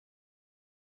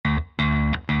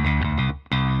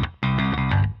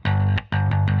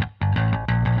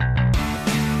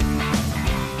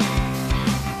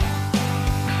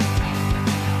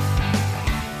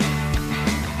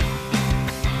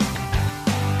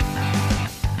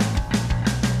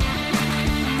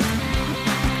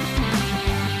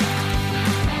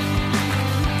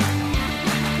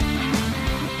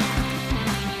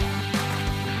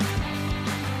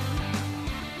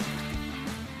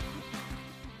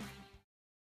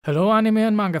Hello anime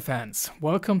and manga fans,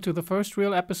 welcome to the first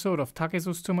real episode of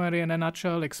Takezo's Tsumari in a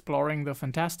nutshell, exploring the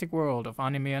fantastic world of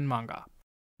anime and manga.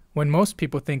 When most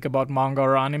people think about manga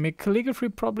or anime, calligraphy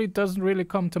probably doesn't really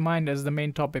come to mind as the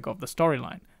main topic of the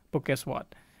storyline. But guess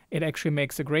what? It actually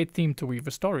makes a great theme to weave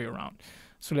a story around.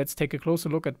 So let's take a closer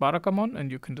look at Barakamon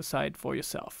and you can decide for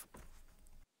yourself.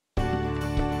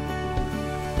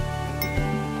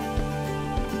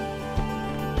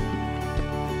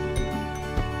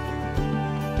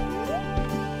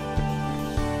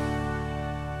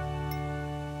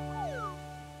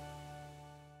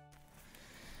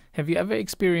 Have you ever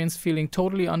experienced feeling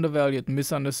totally undervalued,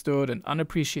 misunderstood, and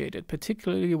unappreciated,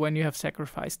 particularly when you have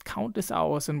sacrificed countless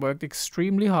hours and worked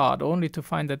extremely hard only to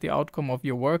find that the outcome of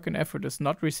your work and effort is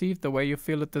not received the way you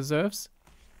feel it deserves?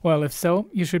 Well, if so,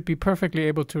 you should be perfectly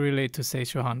able to relate to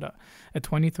Seishu Handa, a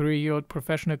 23-year-old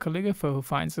professional calligrapher who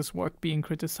finds his work being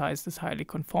criticized as highly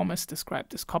conformist,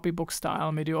 described as copybook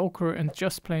style, mediocre, and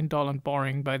just plain dull and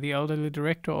boring by the elderly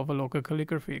director of a local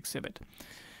calligraphy exhibit.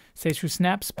 Seishu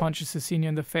snaps, punches his senior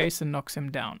in the face, and knocks him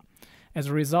down. As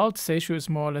a result, Seishu is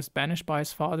more or less banished by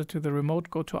his father to the remote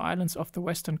Goto Islands off the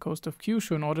western coast of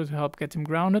Kyushu in order to help get him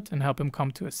grounded and help him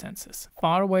come to his senses.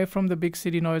 Far away from the big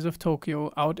city noise of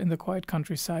Tokyo, out in the quiet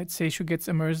countryside, Seishu gets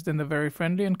immersed in the very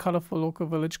friendly and colorful local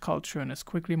village culture and is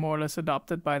quickly more or less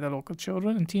adopted by the local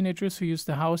children and teenagers who use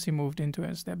the house he moved into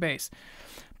as their base.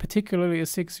 Particularly a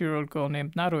 6-year-old girl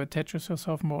named Naru attaches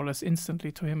herself more or less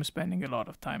instantly to him, spending a lot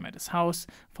of time at his house,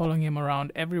 following him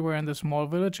around everywhere in the small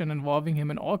village and involving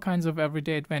him in all kinds of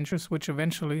everyday adventures, which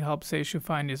eventually help Seishu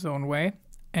find his own way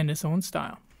and his own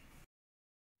style.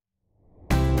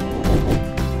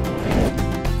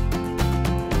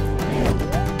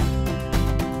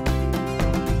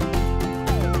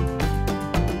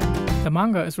 The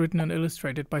manga is written and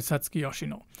illustrated by Satsuki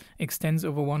Yoshino, extends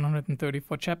over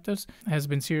 134 chapters, has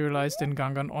been serialized in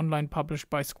Gangan Online published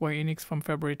by Square Enix from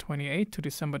February 28 to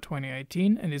December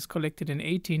 2018 and is collected in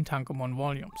 18 tankōmon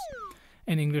volumes.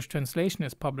 An English translation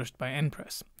is published by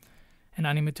N-Press. An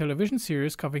anime television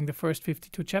series covering the first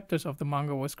 52 chapters of the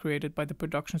manga was created by the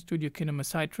production studio Kinema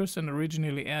Citrus and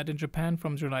originally aired in Japan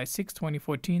from July 6,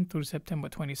 2014 through September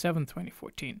 27,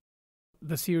 2014.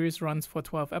 The series runs for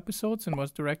 12 episodes and was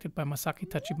directed by Masaki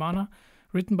Tachibana,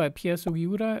 written by Pierre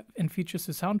Sugiura, and features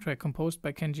a soundtrack composed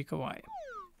by Kenji Kawai.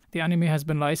 The anime has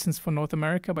been licensed for North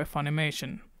America by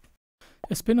Funimation.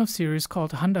 A spin-off series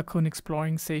called Handa-kun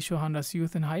exploring Seishu Handa's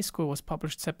youth in high school was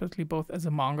published separately both as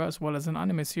a manga as well as an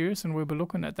anime series, and we'll be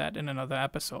looking at that in another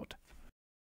episode.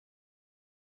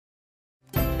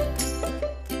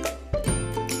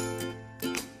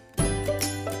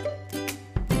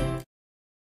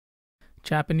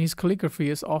 Japanese calligraphy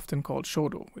is often called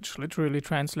shodo, which literally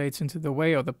translates into the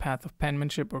way or the path of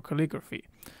penmanship or calligraphy.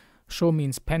 Sho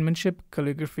means penmanship,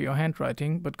 calligraphy or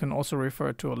handwriting, but can also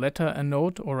refer to a letter, a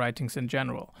note, or writings in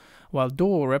general, while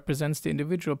do represents the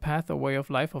individual path or way of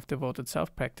life of devoted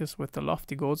self-practice with the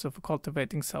lofty goals of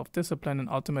cultivating self-discipline and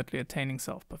ultimately attaining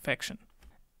self-perfection.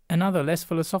 Another less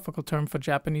philosophical term for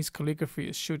Japanese calligraphy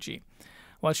is shuji.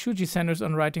 While shuji centers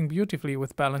on writing beautifully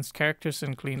with balanced characters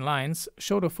and clean lines,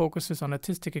 shodo focuses on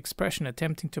artistic expression,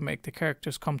 attempting to make the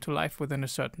characters come to life within a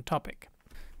certain topic.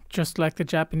 Just like the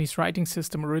Japanese writing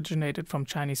system originated from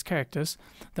Chinese characters,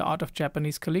 the art of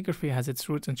Japanese calligraphy has its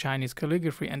roots in Chinese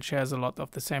calligraphy and shares a lot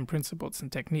of the same principles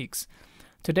and techniques.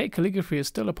 Today, calligraphy is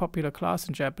still a popular class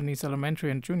in Japanese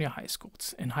elementary and junior high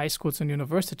schools. In high schools and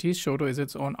universities, shodo is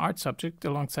its own art subject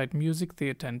alongside music,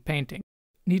 theater, and painting.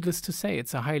 Needless to say,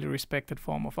 it's a highly respected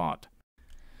form of art.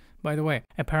 By the way,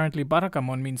 apparently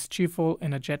Barakamon means cheerful,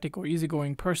 energetic, or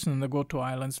easygoing person in the Goto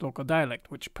Islands local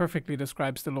dialect, which perfectly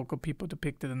describes the local people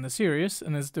depicted in the series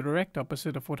and is the direct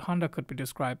opposite of what Handa could be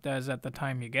described as at the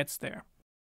time he gets there.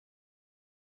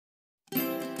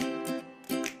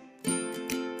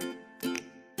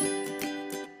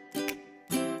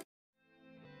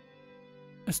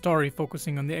 A story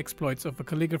focusing on the exploits of a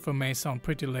calligrapher may sound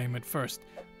pretty lame at first,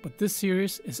 but this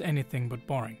series is anything but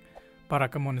boring.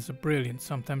 Barakamon is a brilliant,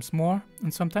 sometimes more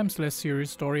and sometimes less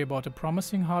serious story about a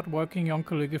promising, hard-working young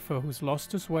calligrapher who's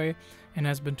lost his way and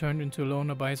has been turned into a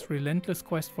loner by his relentless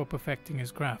quest for perfecting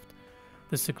his craft.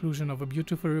 The seclusion of a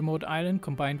beautiful remote island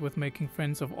combined with making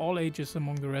friends of all ages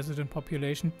among the resident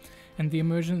population and the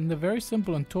immersion in the very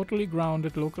simple and totally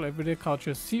grounded local everyday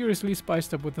culture seriously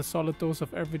spiced up with a solid dose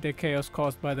of everyday chaos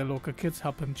caused by the local kids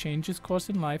help him change his course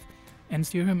in life and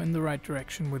steer him in the right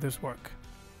direction with his work.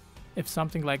 If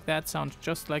something like that sounds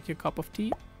just like your cup of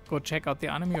tea, go check out the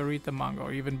anime or read the manga,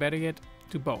 or even better yet,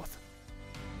 do both.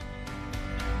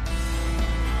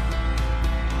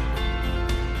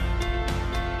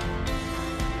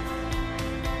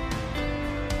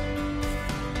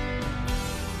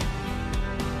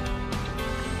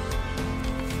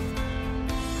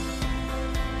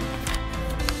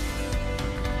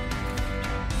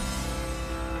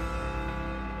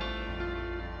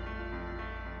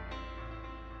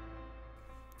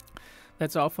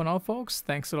 That's all for now, folks.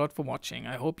 Thanks a lot for watching.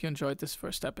 I hope you enjoyed this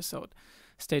first episode.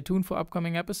 Stay tuned for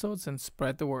upcoming episodes and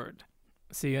spread the word.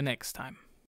 See you next time.